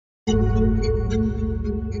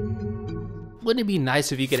wouldn't it be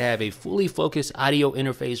nice if you could have a fully focused audio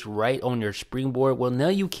interface right on your SpringBoard? Well, now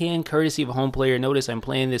you can, courtesy of HomePlayer. Notice I'm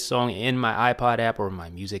playing this song in my iPod app, or my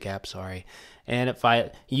music app, sorry. And if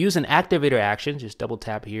I use an activator action, just double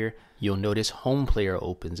tap here, you'll notice HomePlayer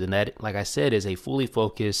opens. And that, like I said, is a fully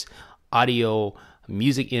focused audio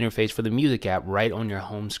music interface for the music app right on your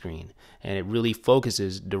home screen. And it really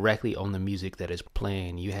focuses directly on the music that is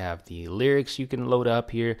playing. You have the lyrics you can load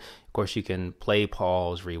up here. Of course, you can play,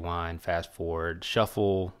 pause, rewind, fast forward,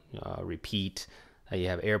 shuffle, repeat. You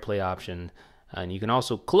have AirPlay option. And you can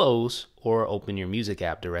also close or open your music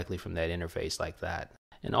app directly from that interface like that.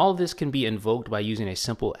 And all of this can be invoked by using a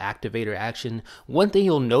simple activator action. One thing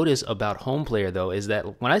you'll notice about HomePlayer though is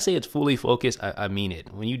that when I say it's fully focused, I mean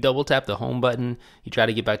it. When you double tap the home button, you try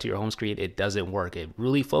to get back to your home screen, it doesn't work. It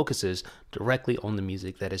really focuses directly on the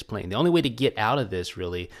music that is playing. The only way to get out of this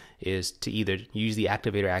really is to either use the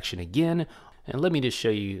activator action again, and let me just show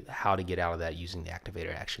you how to get out of that using the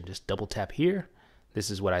activator action. Just double tap here.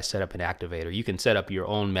 This is what I set up in Activator. You can set up your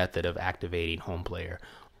own method of activating HomePlayer.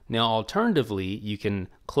 Now, alternatively, you can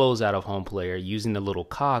close out of HomePlayer using the little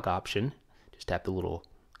cog option. Just tap the little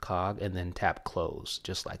cog and then tap close,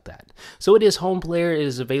 just like that. So it is HomePlayer. It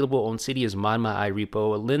is available on Cydia's ModMyi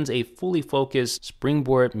repo. It lends a fully focused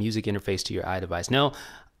SpringBoard music interface to your iDevice. Now,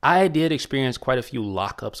 I did experience quite a few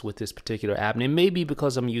lockups with this particular app, and it may be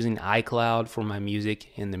because I'm using iCloud for my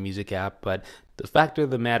music in the music app, but the fact of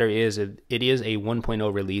the matter is it is a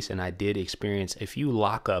 1.0 release, and I did experience a few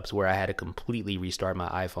lockups where I had to completely restart my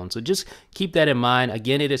iPhone. So just keep that in mind.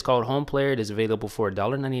 Again, it is called HomePlayer. It is available for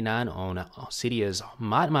 $1.99 on Cydia's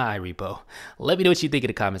ModMyi repo. Let me know what you think in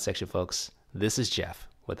the comment section, folks. This is Jeff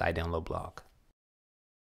with iDownload Blog.